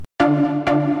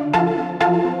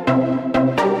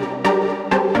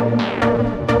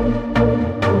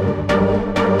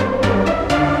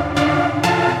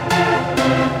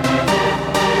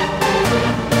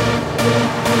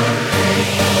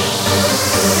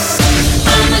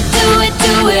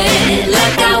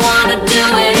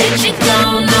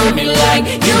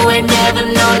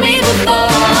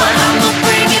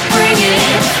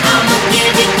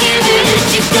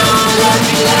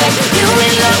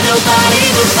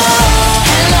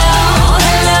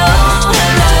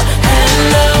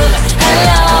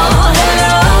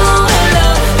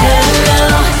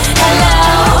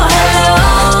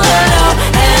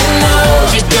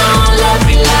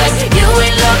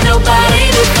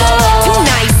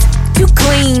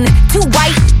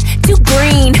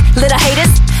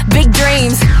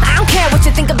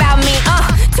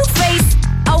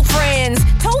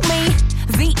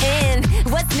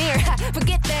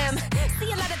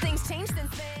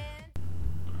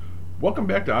Welcome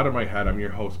back to Out of My Head. I'm your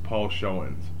host, Paul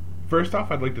Showens. First off,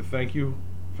 I'd like to thank you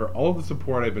for all of the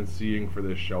support I've been seeing for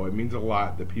this show. It means a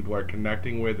lot that people are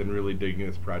connecting with and really digging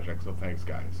this project, so thanks,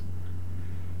 guys.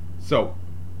 So,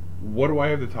 what do I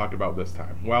have to talk about this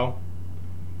time? Well,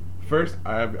 first,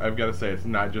 I've got to say, it's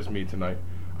not just me tonight.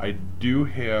 I do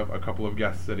have a couple of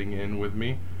guests sitting in with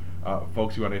me.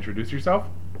 Folks, you want to introduce yourself?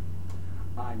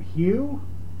 I'm Hugh.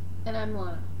 And I'm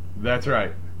Lana. That's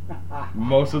right.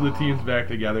 Most of the team's back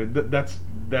together. That's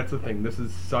the thing. This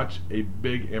is such a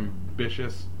big,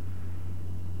 ambitious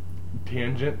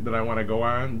tangent that I want to go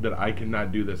on that I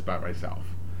cannot do this by myself.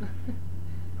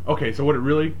 Okay, so what it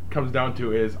really comes down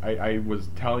to is I was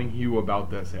telling Hugh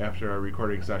about this after our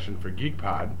recording session for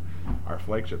GeekPod, our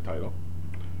flagship title.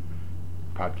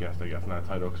 Podcast, I guess, not a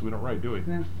title, because we don't write, do we?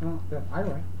 Yeah, well, I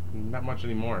write. Not much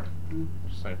anymore.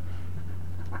 Just saying.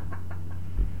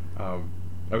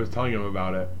 I was telling him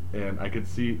about it, and I could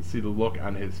see the look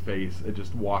on his face. It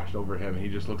just washed over him. He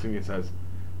just looks at me and says,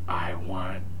 "I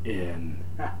want in."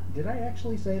 Did I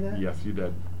actually say that? Yes, you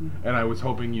did. And I was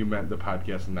hoping you meant the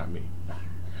podcast and not me.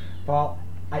 Paul,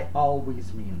 I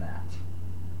always mean that.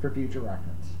 For future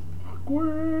reference.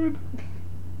 Awkward.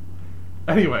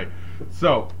 Anyway,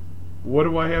 so, what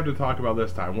do I have to talk about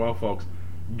this time? Well, folks,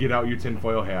 get out your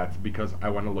tinfoil hats because I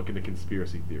want to look into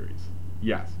conspiracy theories.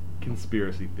 Yes,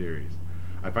 conspiracy theories.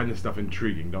 I find this stuff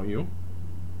intriguing, don't you?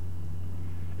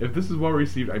 If this is well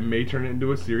received, I may turn it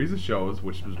into a series of shows,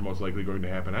 which is most likely going to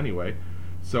happen anyway.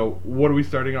 So, what are we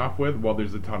starting off with? Well,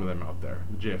 there's a ton of them out there.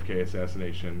 The JFK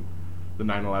assassination, the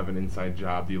 9/11 inside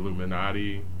job, the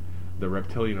Illuminati, the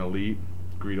reptilian elite,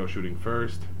 Greedo shooting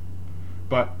first.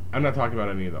 But I'm not talking about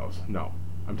any of those. No.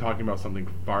 I'm talking about something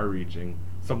far-reaching,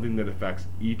 something that affects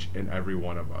each and every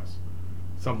one of us.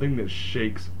 Something that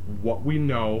shakes what we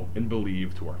know and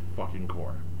believe to our fucking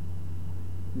core.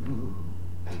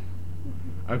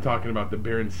 I'm talking about the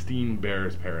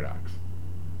Berenstain-Bears paradox.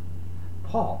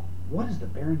 Paul, what is the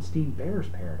Berenstain-Bears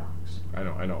paradox? I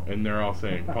know. And they're all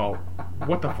saying, Paul,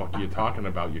 what the fuck are you talking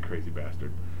about, you crazy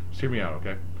bastard? Just hear me out,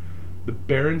 okay? The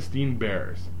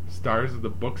Berenstain-Bears, stars of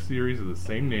the book series of the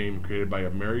same name created by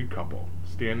a married couple,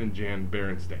 Stan and Jan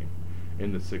Berenstain,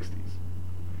 in the 60s.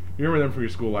 You remember them from your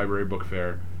school library book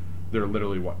fair? There are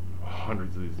literally,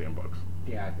 hundreds of these damn books.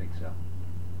 Yeah, I think so.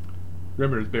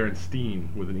 Remember, it's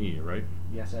Berenstein with an E, right?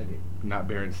 Yes, I do. Not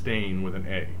Berenstain with an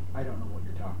A. I don't know what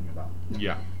you're talking about.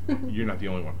 Yeah, you're not the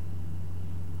only one.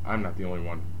 I'm not the only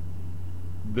one.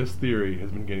 This theory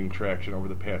has been getting traction over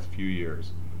the past few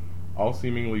years, all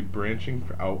seemingly branching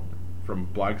out from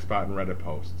Blogspot and Reddit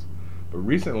posts. But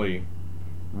recently,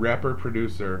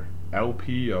 rapper-producer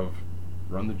LP of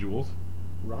Run the Jewels.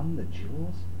 Run the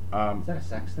Jewels? Is that a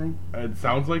sex thing? It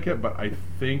sounds like it, but I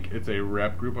think it's a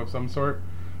rap group of some sort.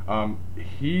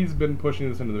 He's been pushing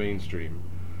this into the mainstream.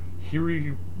 He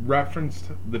referenced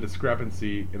the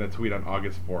discrepancy in a tweet on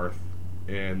August 4th,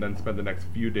 and then spent the next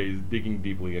few days digging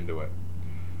deeply into it.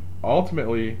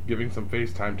 Ultimately, giving some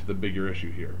face time to the bigger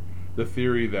issue here. The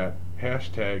theory that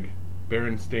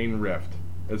 #Berenstain Rift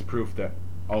is proof that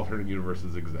alternate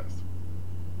universes exist.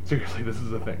 Seriously, this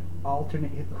is a thing.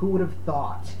 Who would have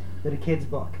thought that a kid's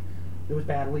book that was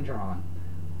badly drawn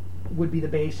would be the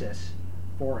basis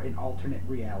for an alternate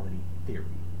reality theory?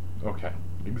 Okay,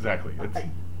 exactly.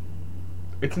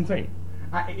 It's insane.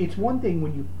 It's one thing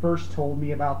when you first told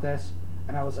me about this,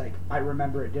 and I was like, I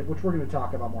remember it, which we're going to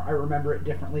talk about more. I remember it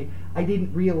differently. I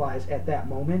didn't realize at that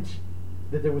moment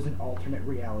that there was an alternate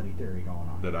reality theory going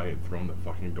on. That I had thrown the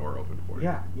fucking door open for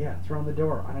you. Yeah, thrown the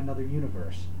door on another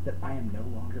universe that I am no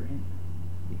longer in.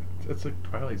 It's like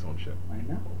Twilight Zone shit. I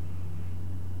know.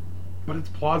 But it's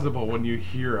plausible when you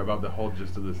hear about the whole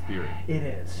gist of this theory. It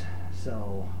is.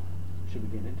 So, should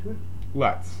we get into it?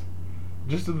 Let's.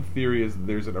 Just the theory is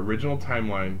there's an original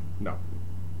timeline. No,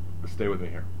 stay with me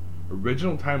here.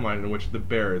 Original timeline in which the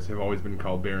bears have always been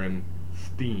called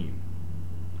Berenstain.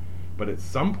 But at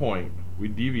some point, we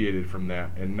deviated from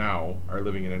that and now are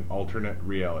living in an alternate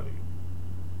reality.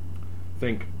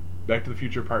 Think Back to the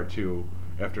Future Part 2,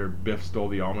 after Biff stole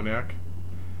the almanac.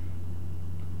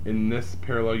 In this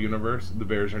parallel universe, the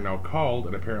bears are now called,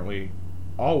 and apparently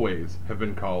always have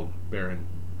been called,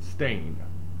 Berenstain.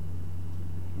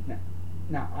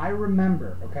 Now, I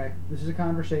remember, okay, this is a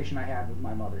conversation I had with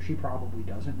my mother. She probably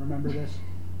doesn't remember this.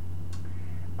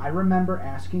 I remember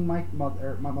asking my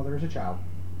mother as a child,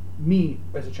 me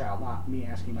as a child, not me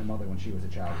asking my mother when she was a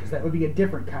child, because that would be a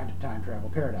different kind of time travel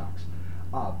paradox.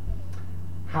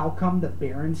 How come the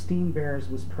Berenstain Bears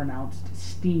was pronounced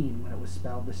Steen when it was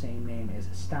spelled the same name as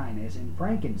Stein, as in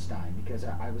Frankenstein? Because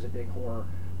I was a big horror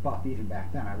buff even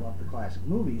back then. I loved the classic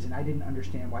movies, and I didn't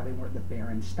understand why they weren't the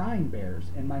Berenstain Bears.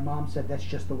 And my mom said that's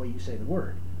just the way you say the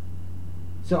word.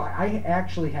 So I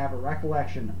actually have a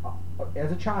recollection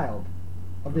as a child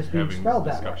of this being spelled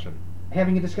that way.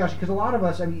 Having a discussion, because a lot of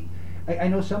us, I mean, I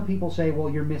know some people say, well,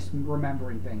 you're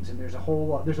misremembering things, and there's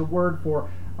a word for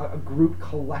a group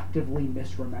collectively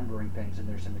misremembering things, and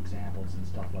there's some examples and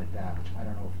stuff like that, which I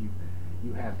don't know if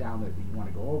you have down there that you want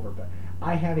to go over, but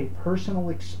I have a personal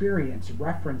experience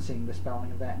referencing the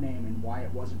spelling of that name and why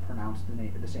it wasn't pronounced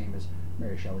the same as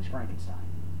Mary Shelley's Frankenstein.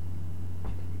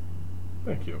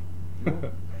 Thank you.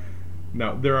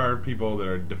 Now, there are people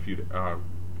that are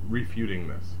refuting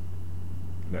this,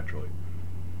 naturally.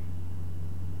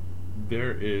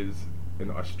 There is an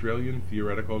Australian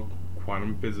theoretical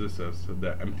quantum physicist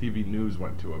that MTV News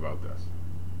went to about this.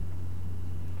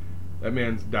 That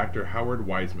man's Dr. Howard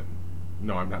Wiseman.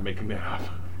 No, I'm not making that up.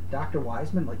 Dr.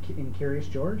 Wiseman, like in Curious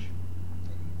George?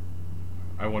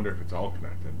 I wonder if it's all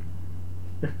connected.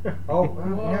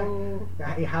 Oh,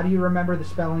 yeah. How do you remember the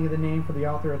spelling of the name for the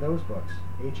author of those books?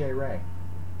 H.A. Rey.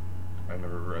 I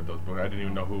never read those books. I didn't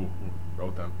even know who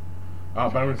wrote them. But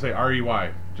I'm going to say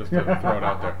R-E-Y, just to throw it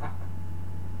out there.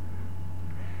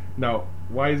 Now,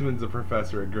 Wiseman's a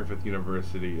professor at Griffith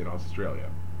University in Australia.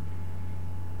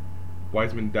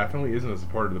 Wiseman definitely isn't a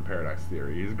supporter of the paradox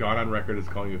theory. He's gone on record as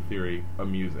calling the theory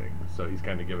amusing, so he's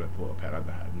kind of giving it a little pat on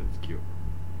the head, and it's cute.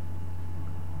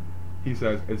 He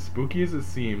says, as spooky as it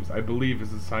seems, I believe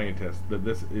as a scientist that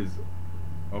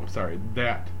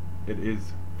that it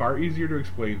is far easier to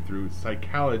explain through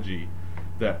psychology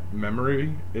that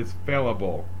memory is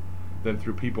fallible than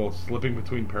through people slipping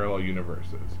between parallel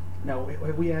universes. Now,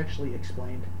 have we actually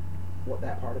explained what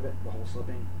that part of it, the whole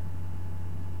slipping?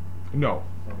 No.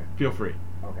 Okay. Feel free.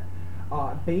 Okay.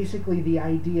 Basically, the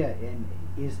idea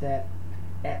is that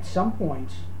at some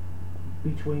point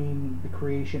between the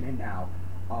creation and now,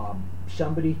 one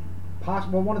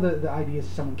of the ideas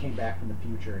is someone came back from the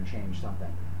future and changed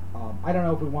something. I don't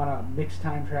know if we want to mix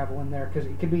time travel in there, because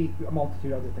it could be a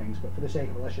multitude of other things, but for the sake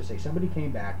of it, let's just say somebody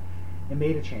came back and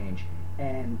made a change,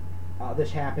 and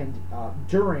this happened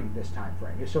during this time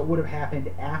frame. So it would have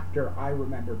happened after I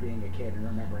remember being a kid and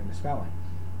remembering the spelling.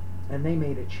 And they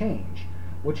made a change,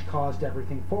 which caused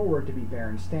everything forward to be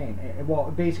Berenstain. Well,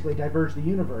 it basically diverged the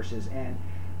universes, and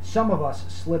some of us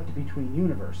slipped between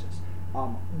universes.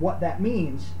 What that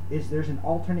means is there's an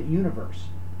alternate universe,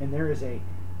 and there is a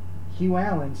Hugh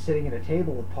Allen sitting at a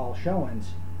table with Paul Showens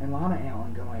and Lana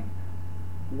Allen going,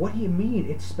 what do you mean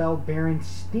it's spelled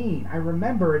Berenstain? I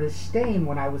remember it as Stain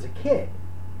when I was a kid.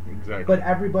 Exactly. But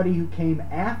everybody who came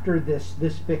after this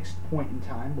fixed point in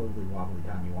time, wibbly wobbly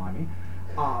timey-wimey,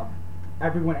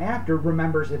 everyone after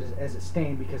remembers it as a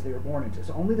Stain because they were born into it.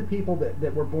 So only the people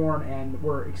that were born and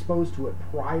were exposed to it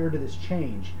prior to this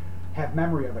change have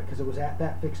memory of it, because it was at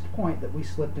that fixed point that we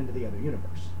slipped into the other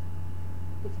universe.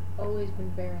 It's always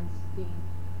been Berenstain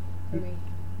for me.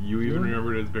 You even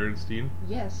remember it as Berenstain?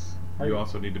 Yes. You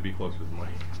also need to be closer to the mic.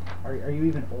 Are you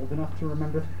even old enough to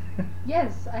remember that?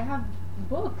 Yes, I have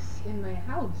books in my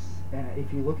house. And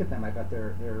if you look at them, I bet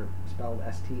they're spelled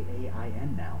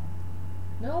S-T-A-I-N now.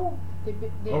 No, they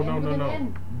Oh, end with an no.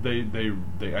 N.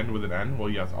 They end with an N? Well,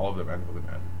 yes, all of them end with an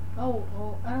N. Oh,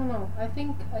 I don't know. I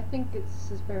think it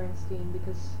says Berenstain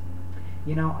because.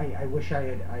 You know, I wish I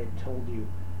had told you.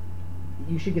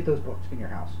 You should get those books in your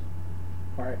house,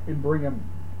 all right, and bring them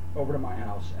over to my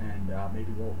house, and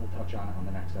maybe we'll touch on it on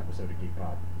the next episode of Geek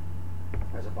Pod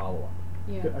as a follow-up.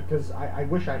 Yeah. Because I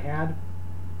wish I had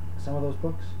some of those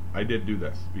books. I did do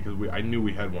this because I knew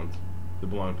we had ones that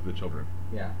belonged to the children.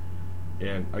 Yeah.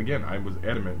 And again, I was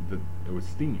adamant that it was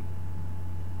Steen.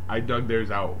 I dug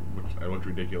theirs out, which I looked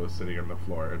ridiculous sitting on the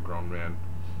floor, a grown man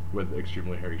with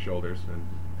extremely hairy shoulders,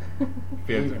 and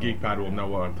fans of Geek Pod will know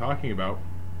what I'm talking about.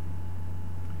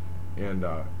 And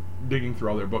digging through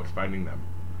all their books, finding them.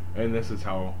 And this is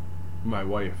how my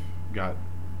wife got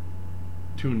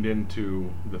tuned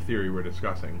into the theory we're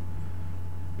discussing.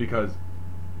 Because,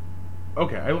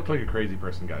 okay, I look like a crazy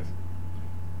person, guys.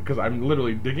 Because I'm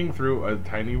literally digging through a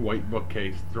tiny white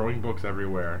bookcase, throwing books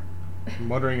everywhere,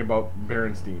 muttering about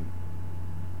Berenstain.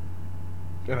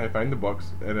 And I find the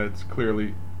books, and it's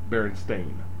clearly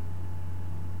Berenstain.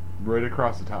 Right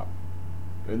across the top.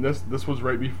 And this was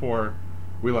right before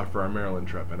we left for our Maryland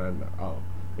trip, and I'll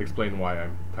explain why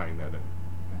I'm tying that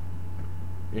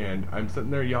in. And I'm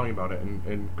sitting there yelling about it,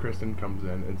 and Kristen comes in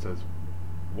and says,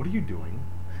 "What are you doing?"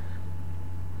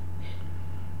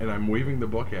 And I'm waving the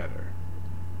book at her.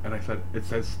 And I said, "It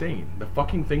says Stain. The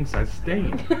fucking thing says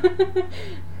Stain."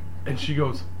 And she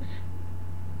goes,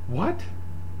 "What?"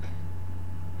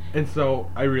 And so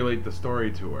I relate the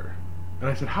story to her. And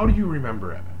I said, "How do you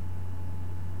remember it?"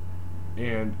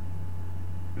 And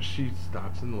she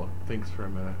stops and thinks for a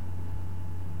minute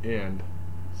and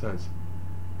says,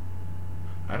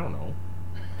 "I don't know."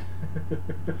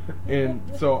 And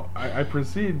so I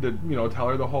proceed to, tell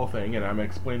her the whole thing, and I'm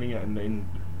explaining it, and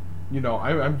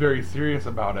I'm very serious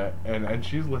about it, and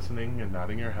she's listening and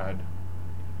nodding her head,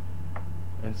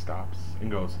 and stops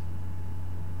and goes,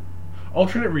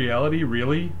 "Alternate reality,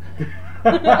 really?"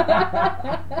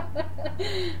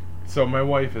 So my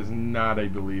wife is not a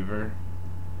believer.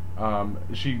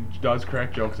 She does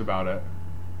crack jokes about it.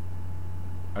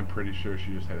 I'm pretty sure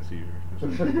she just had a seizure.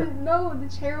 No, the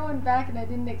chair went back and I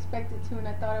didn't expect it to, and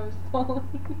I thought I was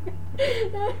falling.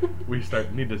 We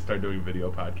need to start doing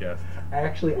video podcasts.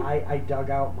 Actually, I dug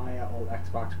out my old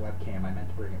Xbox webcam. I meant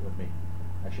to bring it with me.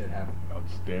 I should have.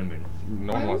 Outstanding.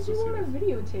 No Why one wants would to you see want to this.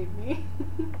 videotape me?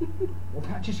 Well,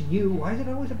 not just you. Why is it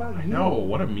always about you? No,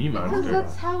 what a me Because monster.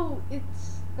 that's how.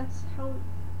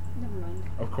 Never mind.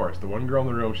 Of course, the one girl in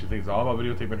the room, she thinks all about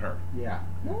videotaping her. Yeah.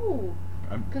 No.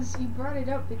 I'm- Because you brought it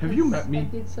up because you met me? I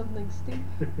did something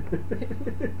stupid.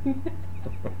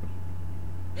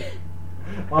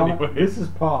 Anyway. This is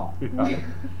Paul. Yeah.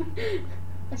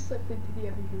 I slipped into the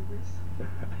other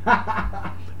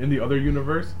universe. In the other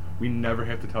universe, we never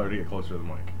have to tell her to get closer to the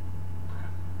mic.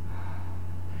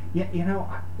 Yeah,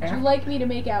 Would you like me to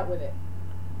make out with it?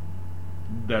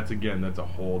 That's a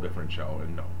whole different show,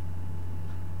 and no.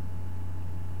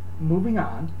 Moving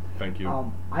on. Thank you.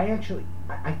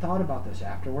 I thought about this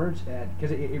afterwards,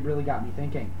 because it really got me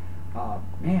thinking.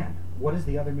 Man, what is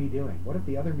the other me doing? What if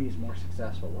the other me is more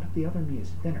successful? What if the other me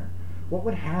is thinner? What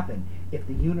would happen if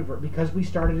the universe, because we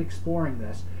started exploring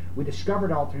this, we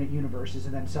discovered alternate universes,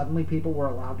 and then suddenly people were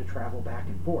allowed to travel back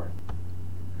and forth?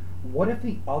 What if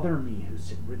the other me,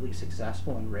 who's really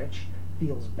successful and rich,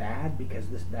 feels bad because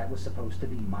that was supposed to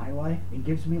be my life and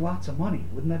gives me lots of money?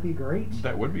 Wouldn't that be great?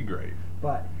 That would be great.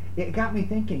 But it got me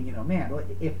thinking, man,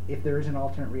 if there is an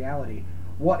alternate reality,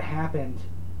 what happened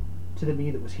to the me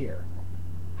that was here?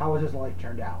 How was his life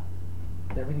turned out?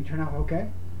 Did everything turn out okay?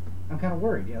 I'm kind of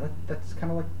worried. That's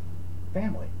kind of like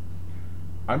family.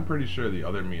 I'm pretty sure the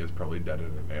other me is probably dead in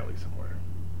an alley somewhere.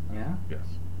 Yeah? Yes.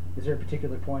 Is there a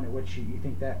particular point at which you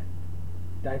think that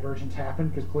divergence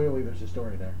happened? Because clearly there's a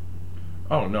story there.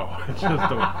 Oh, no. It's just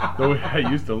the way I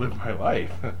used to live my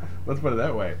life. Let's put it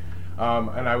that way.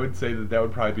 And I would say that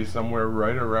would probably be somewhere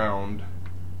right around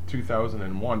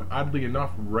 2001. Oddly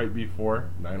enough, right before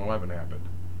 9/11 happened.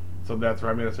 So that's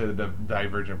where I'm going to say the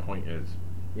divergent point is.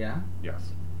 Yeah?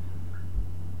 Yes.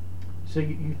 So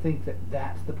you think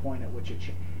that's the point at which it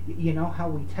you know how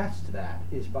we test that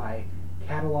is by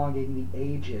cataloging the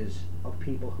ages of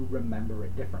people who remember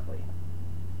it differently.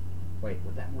 Wait,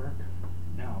 would that work?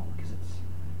 No,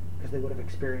 because they would have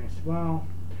experienced, well,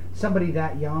 somebody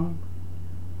that young,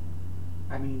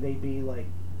 I mean, they'd be like,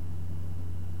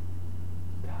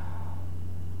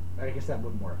 I guess that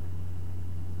wouldn't work.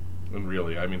 And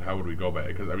really, I mean, how would we go back?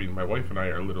 Because, I mean, my wife and I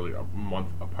are literally a month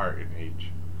apart in age.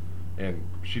 And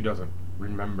she doesn't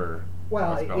remember.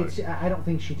 Well, us going. I don't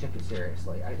think she took it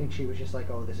seriously. I think she was just like,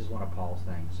 oh, this is one of Paul's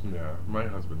things. Yeah, my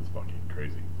husband's fucking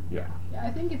crazy. Yeah. Yeah,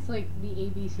 I think it's like the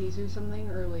ABCs or something,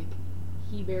 or like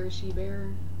He Bear, She Bear.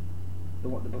 The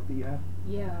book that you have?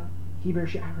 Yeah. He Bear,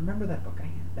 She. I remember that book. I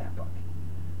had that book.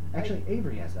 Actually,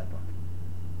 Avery has that book.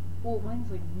 Well, mine's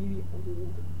like really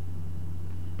old.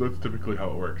 That's typically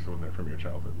how it works when they're from your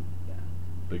childhood. Yeah.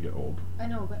 They get old. I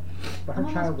know, but But her I'm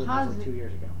almost childhood was like positive. 2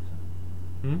 years ago.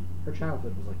 So. Her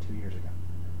childhood was like 2 years ago.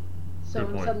 So Good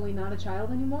I'm point. suddenly not a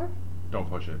child anymore? Don't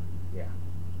push it. Yeah.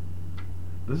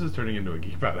 This is turning into a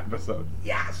Geek Out episode.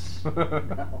 Yes!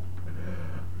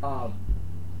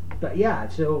 But yeah,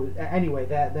 so anyway,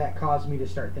 that caused me to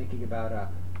start thinking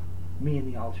about me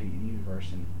in the alternate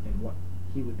universe and what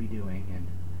he would be doing. And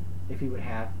if he would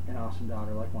have an awesome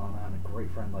daughter like Lana and a great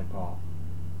friend like Paul.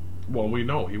 Well, we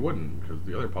know he wouldn't, because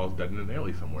the other Paul's dead in an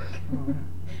alley somewhere.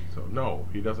 So, no,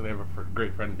 he doesn't have a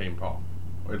great friend named Paul.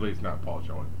 Or at least not Paul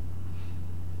Jones.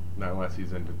 Not unless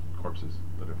he's into corpses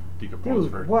that have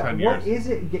decomposed Dude, for 10 years. what is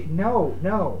it?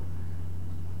 No.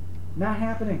 Not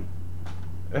happening.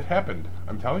 It happened.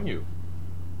 I'm telling you.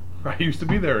 I used to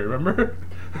be there, remember?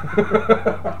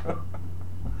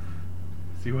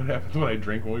 See what happens when I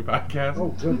drink when we podcast? Oh,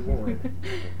 good lord.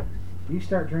 You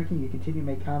start drinking, you continue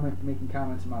making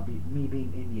comments about me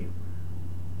being in you.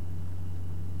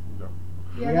 No.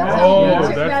 Yeah, Yeah. that's Oh, how that's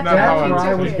you not took how it. I was where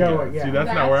I was thinking. going, yeah. See,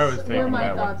 that's not where I was taking where my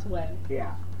that one. thoughts went.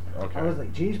 Yeah. Okay. I was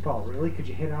like, geez, Paul, really? Could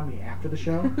you hit on me after the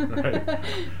show? Right.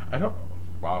 I don't...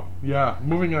 Wow. Yeah,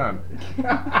 moving on.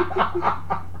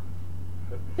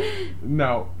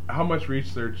 Now, how much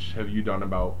research have you done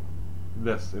about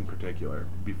this in particular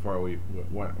before we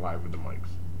went live with the mics?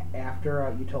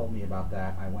 After you told me about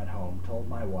that, I went home, told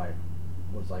my wife,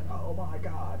 was like, oh my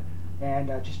god, and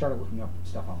just started looking up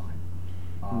stuff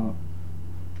online.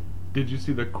 Did you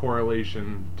see the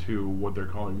correlation to what they're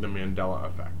calling the Mandela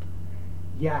effect?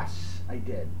 Yes, I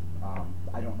did.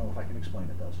 I don't know if I can explain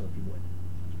it though, so if you would.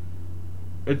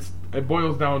 It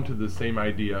boils down to the same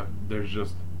idea. There's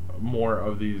just more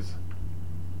of these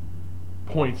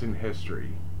points in history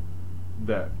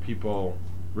that people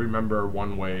remember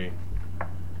one way,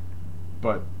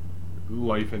 but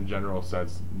life in general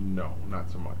says no, not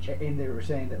so much. And they were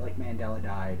saying that like Mandela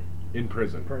died In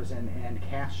prison. in prison, and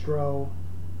Castro,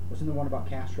 wasn't there one about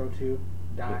Castro too,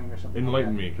 dying or something?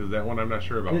 Enlighten like me, because that one I'm not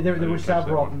sure about. There I were didn't catch that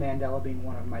several, one. Mandela being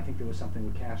one of them. I think there was something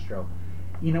with Castro.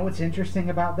 You know what's interesting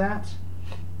about that?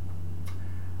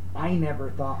 I never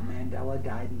thought Mandela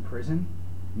died in prison,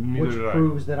 Neither which did I.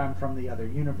 proves that I'm from the other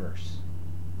universe.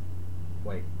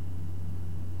 Wait,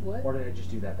 What? or did I just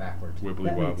do that backwards? Wibbly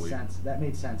that made wobbly. sense. That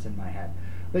made sense in my head.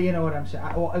 But you know what I'm saying?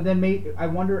 I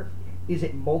wonder, is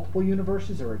it multiple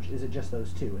universes or is it just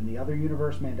those two? In the other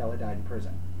universe, Mandela died in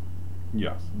prison.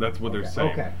 Yes, that's what they're Okay,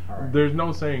 saying. okay, all right. There's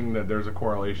no saying that there's a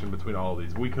correlation between all of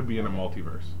these. We could be in a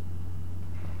multiverse.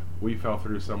 We fell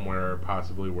through somewhere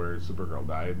possibly where Supergirl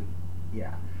died.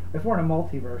 Yeah. If we're in a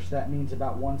multiverse, that means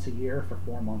about once a year for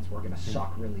 4 months we're gonna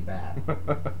suck really bad.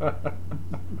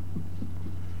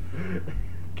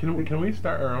 Can we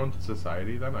start our own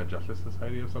society then, a justice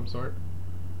society of some sort?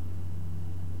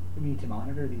 We need to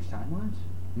monitor these timelines?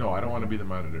 No, I don't want to be the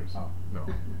monitors. Oh. No,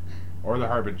 or the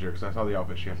harbinger, because I saw the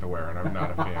outfit she has to wear, and I'm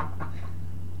not a fan.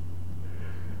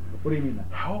 What do you mean then?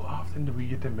 How often do we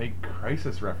get to make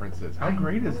crisis references? How I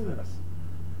great is know. this?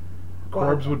 Well,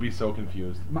 Corbs would be so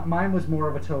confused. Mine was more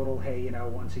of a total, hey,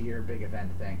 once a year big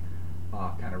event thing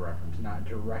kind of reference, not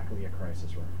directly a crisis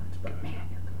reference. But Gotcha. man,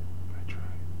 you're good. I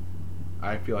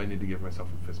try. I feel I need to give myself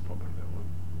a fist pump on that one.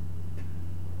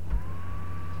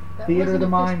 That Theater of wasn't the a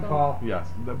mind, fist Paul. bump. Yes,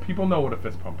 the people know what a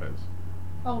fist pump is.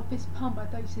 Oh, fist pump. I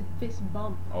thought you said fist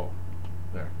bump. Oh,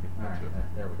 there. All That's right,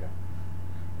 it. there we go.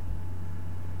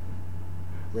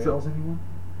 So- Rails, anyone?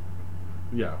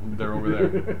 Yeah, they're over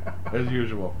there as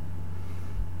usual.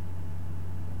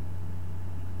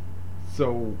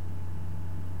 So,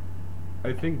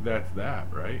 I think that's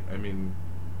that, right? I mean,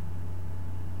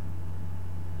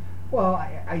 Well,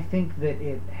 I think that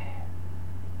it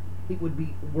would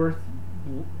be worth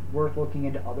looking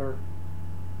into other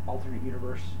alternate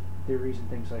universe theories and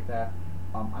things like that.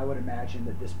 I would imagine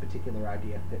that this particular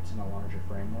idea fits in a larger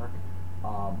framework.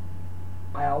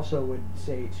 I also would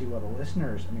say to the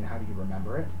listeners, I mean, how do you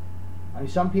remember it? I mean,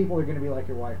 some people are going to be like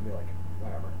your wife and be like,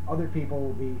 whatever. Other people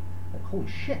will be like, holy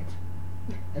shit.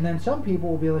 And then some people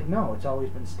will be like, no, it's always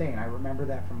been Stain. I remember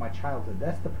that from my childhood.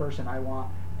 That's the person I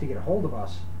want to get a hold of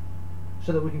us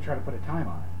so that we can try to put a time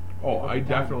on it. oh, Like a I time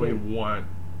definitely date. want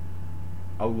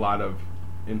a lot of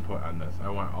input on this. I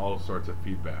want all sorts of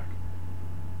feedback.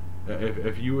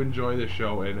 If you enjoy the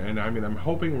show, and I mean, I'm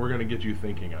hoping we're going to get you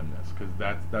thinking on this,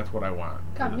 because that's what I want.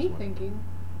 for Got this me one. thinking.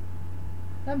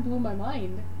 That blew my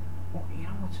mind. Well,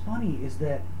 what's funny is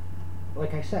that,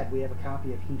 like I said, we have a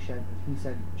copy of He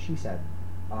Said, She Said,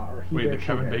 or He Wait, Bear, the She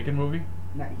Kevin Bear. Bacon movie?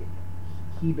 Not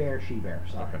He Bear, She Bear.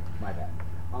 Sorry, Okay. my bad.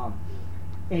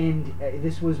 And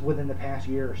this was within the past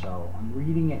year or so. I'm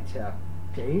reading it to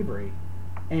Avery,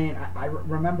 and I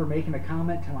remember making a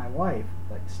comment to my wife,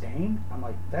 like, Stain? I'm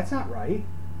like, that's not right.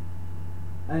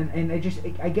 And I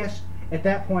guess at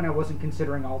that point I wasn't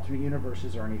considering alternate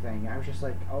universes or anything. I was just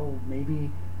like, oh, maybe,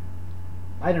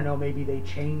 I don't know, maybe they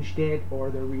changed it or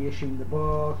they're reissuing the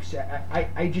books.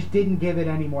 I just didn't give it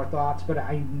any more thoughts, but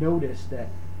I noticed that,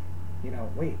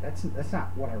 wait, that's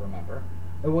not what I remember.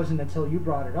 It wasn't until you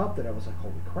brought it up that I was like,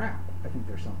 holy crap, I think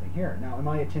there's something here. Now, am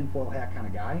I a tinfoil hat kind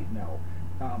of guy? No.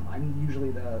 I'm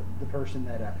usually the person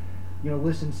that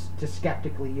listens to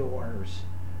Skeptically Yours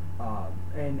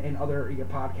and other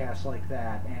podcasts like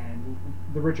that, and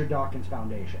the Richard Dawkins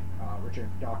Foundation,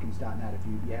 richarddawkins.net. If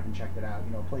you haven't checked it out,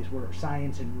 a place where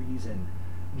science and reason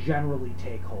generally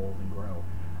take hold and grow.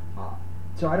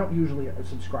 So I don't usually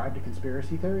subscribe to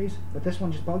conspiracy theories, but this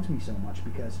one just bugs me so much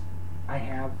because I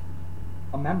have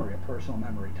a personal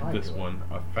memory tied to it. This one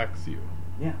affects you.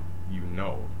 Yeah. You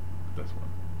know this one.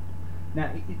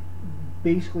 Now,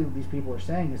 basically what these people are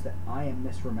saying is that I am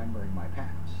misremembering my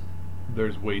past.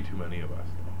 There's way too many of us,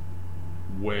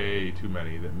 though. Way too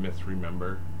many that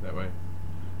misremember that way.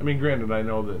 I mean, granted, I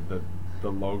know that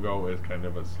the logo is kind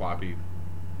of a sloppy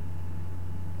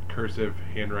cursive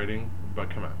handwriting, but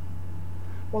come on.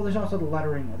 Well, there's also the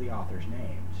lettering of the author's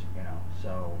names,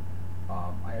 so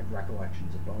I have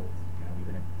recollections of both,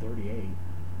 even at 38.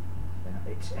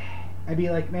 I'd be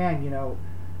like, man,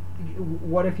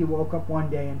 what if you woke up one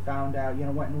day and found out,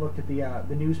 went and looked at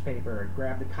the newspaper and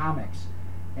grabbed the comics,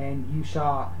 and you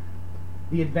saw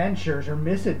the adventures or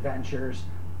misadventures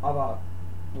of a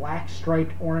black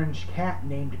striped orange cat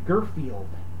named Garfield.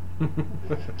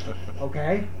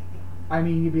 Okay? I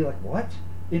mean, you'd be like, what?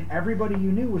 And everybody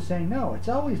you knew was saying, no, it's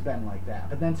always been like that.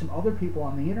 But then some other people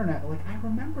on the internet were like, I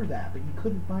remember that, but you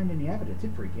couldn't find any evidence.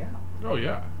 It'd freak you out. Oh,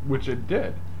 yeah, which it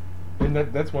did. And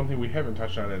that's one thing we haven't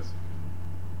touched on is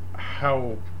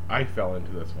how I fell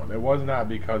into this one. It was not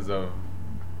because of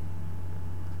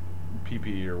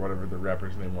PP or whatever the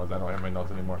rapper's name was. I don't have my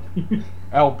notes anymore.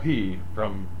 LP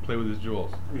from Play With His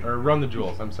Jewels. Or Run the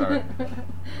Jewels, I'm sorry.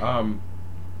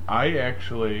 I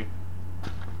actually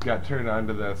got turned on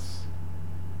to this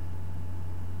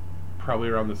probably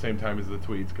around the same time as the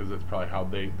tweets, because that's probably how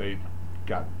they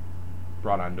got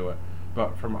brought onto it.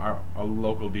 But from a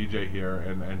local DJ here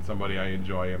and somebody I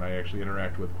enjoy and I actually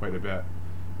interact with quite a bit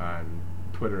on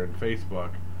Twitter and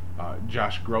Facebook,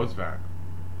 Josh Grosvenor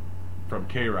from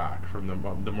K-Rock, from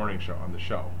the morning show on the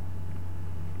show.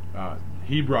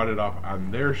 He brought it up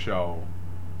on their show,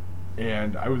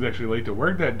 and I was actually late to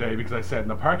work that day because I sat in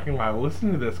the parking lot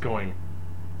listening to this going,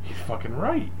 he's fucking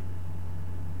right.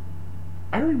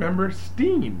 I remember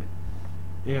Steen.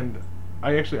 And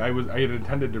I had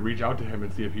intended to reach out to him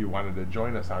and see if he wanted to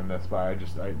join us on this, but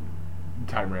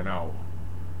time ran out.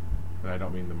 And I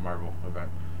don't mean the Marvel event,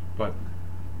 but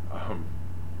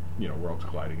worlds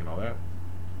colliding and all that.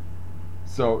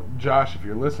 So Josh, if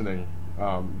you're listening,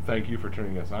 thank you for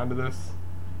turning us on to this,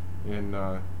 and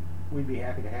we'd be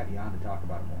happy to have you on to talk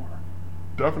about it more.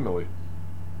 Definitely.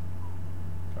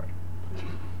 Sorry.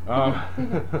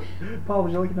 Paul,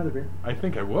 would you like another beer? I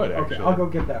think I would, actually. Okay, I'll go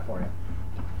get that for you.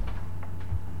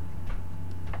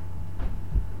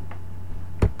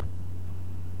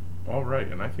 All right,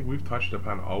 and I think we've touched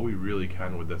upon all we really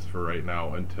can with this for right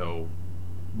now until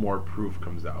more proof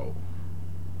comes out.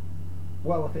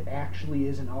 Well, if it actually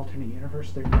is an alternate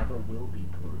universe, there never will be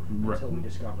proof until we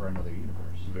discover another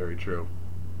universe. Very true.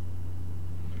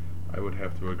 I would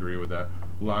have to agree with that.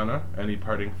 Lana, any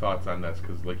parting thoughts on this?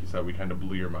 Because, like you said, we kind of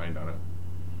blew your mind on it.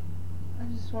 I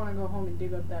just want to go home and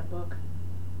dig up that book.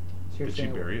 Did she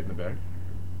bury it in the bag?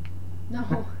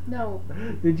 No, no.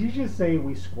 Did you just say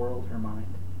we squirreled her mind?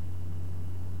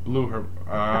 Blew her.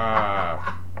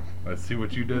 Ah. Let's see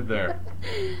what you did there.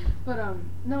 But,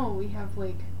 no, we have,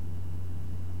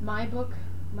 my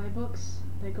books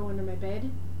that go under my bed.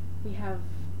 We have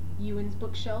Ewan's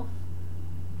bookshelf,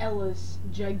 Ella's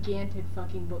gigantic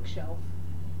fucking bookshelf,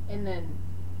 and then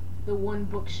the one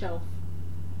bookshelf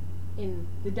in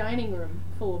the dining room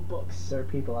full of books. There are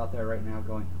people out there right now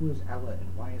going, who is Ella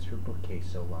and why is her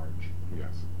bookcase so large?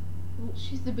 Yes. Well,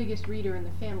 she's the biggest reader in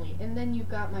the family. And then you've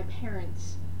got my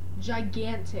parents'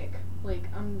 gigantic,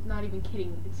 I'm not even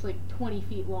kidding, it's 20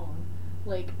 feet long,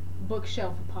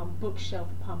 bookshelf upon bookshelf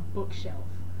upon bookshelf.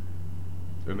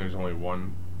 And there's only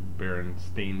one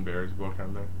Berenstain Bears book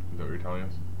on there? Is that what you're telling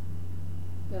us?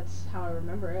 That's how I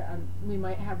remember it. We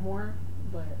might have more,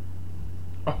 but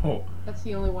Oh. That's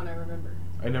the only one I remember.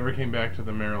 I never came back to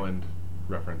the Maryland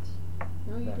reference.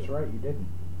 No, you That's didn't. right, you didn't.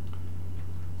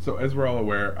 So as we're all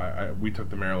aware, we took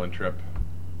the Maryland trip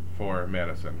for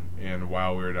Madison, and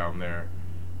while we were down there,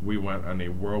 we went on a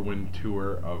whirlwind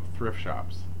tour of thrift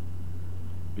shops,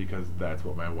 because that's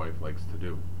what my wife likes to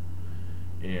do.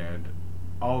 And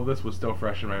all of this was still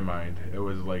fresh in my mind. It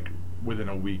was within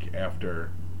a week after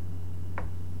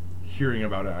hearing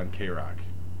about it on K-Rock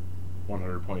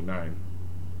 100.9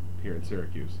 here in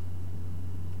Syracuse.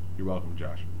 You're welcome,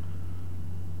 Josh.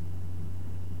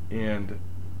 And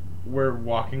we're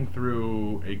walking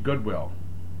through a Goodwill,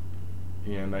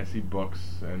 and I see books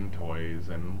and toys,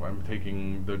 and I'm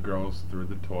taking the girls through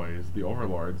the toys, the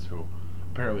overlords, who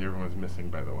Apparently everyone's missing,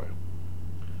 by the way.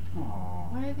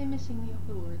 Aww. Why are they missing the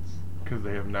Overlords? Because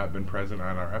they have not been present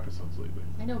on our episodes lately.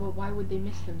 I know, but why would they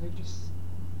miss them? They're just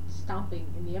stomping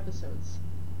in the episodes.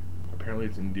 Apparently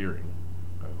it's endearing.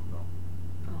 I don't know.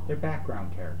 Oh. They're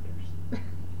background characters.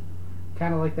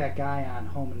 Kind of like that guy on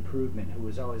Home Improvement who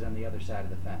was always on the other side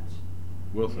of the fence.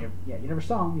 Wilson. You never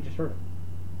saw him, you just heard him.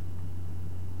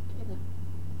 Okay, then.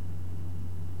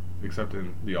 Except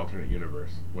in the alternate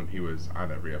universe, when he was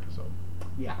on every episode.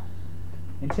 Yeah.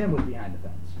 And Tim was behind the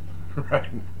fence. Right.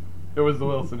 It was the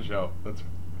Wilson show. That's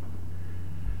right.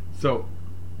 So,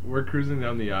 we're cruising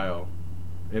down the aisle,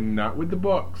 and not with the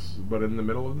books, but in the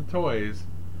middle of the toys,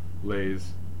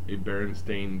 lays a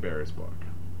Berenstain Bears book.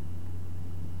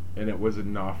 And it was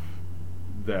enough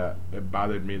that it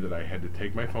bothered me that I had to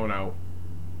take my phone out,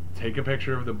 take a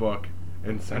picture of the book,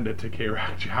 and send it to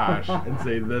K-Rock Josh and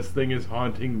say, this thing is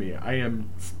haunting me. I am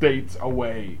states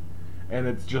away, and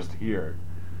it's just here.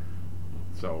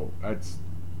 So, It's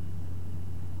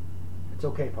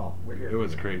okay, Paul. We're here. it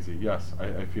was crazy. Yes,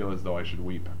 I feel as though I should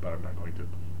weep, but I'm not going to.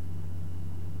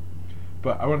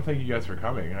 But I want to thank you guys for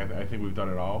coming. I think we've done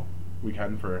it all we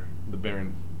can for the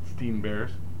Berenstain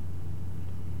Bears.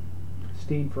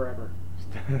 Steen forever.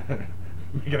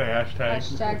 Make it a hashtag.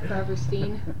 Hashtag forever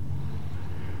Steen.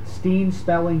 Steen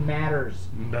spelling matters.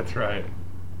 That's right.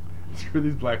 Screw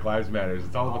these Black Lives Matters.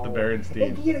 It's all about the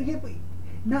Berenstain. But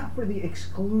not for the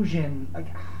exclusion.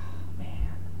 Like, man.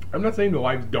 I'm not saying the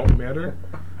lives don't matter.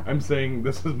 I'm saying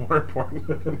this is more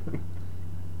important.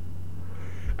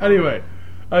 Anyway,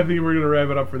 I think we're going to wrap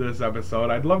it up for this episode.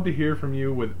 I'd love to hear from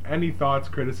you with any thoughts,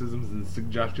 criticisms, and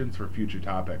suggestions for future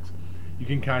topics. You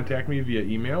can contact me via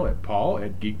email at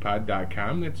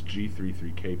paul@geekpod.com. That's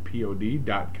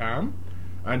G33KPOD.com.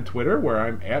 On Twitter, where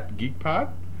I'm at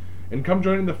GeekPod. And come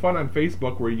join in the fun on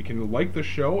Facebook, where you can like the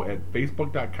show at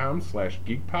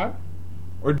facebook.com/geekpod.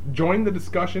 Or join the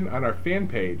discussion on our fan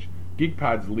page,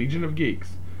 GeekPod's Legion of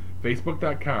Geeks,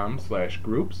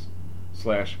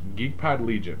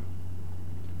 facebook.com/groups/GeekPodLegion.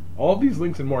 All of these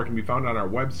links and more can be found on our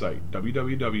website,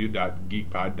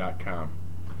 www.geekpod.com.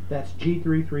 That's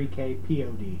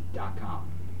G33KPOD.com.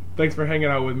 Thanks for hanging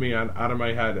out with me on Out of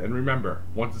My Head. And remember,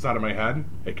 once it's out of my head,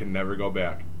 it can never go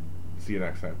back. See you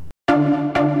next time.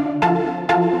 I'ma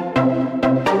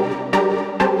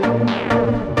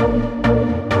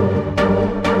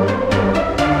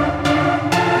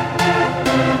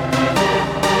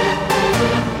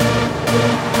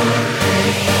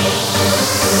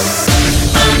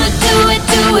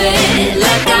do it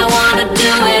like I wanna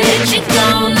do it. You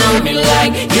don't know me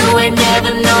like you ain't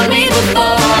never known me before.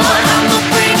 I'ma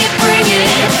bring it.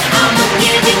 I'ma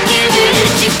give it.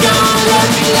 You don't love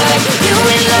me like you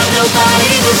ain't loved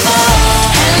nobody before.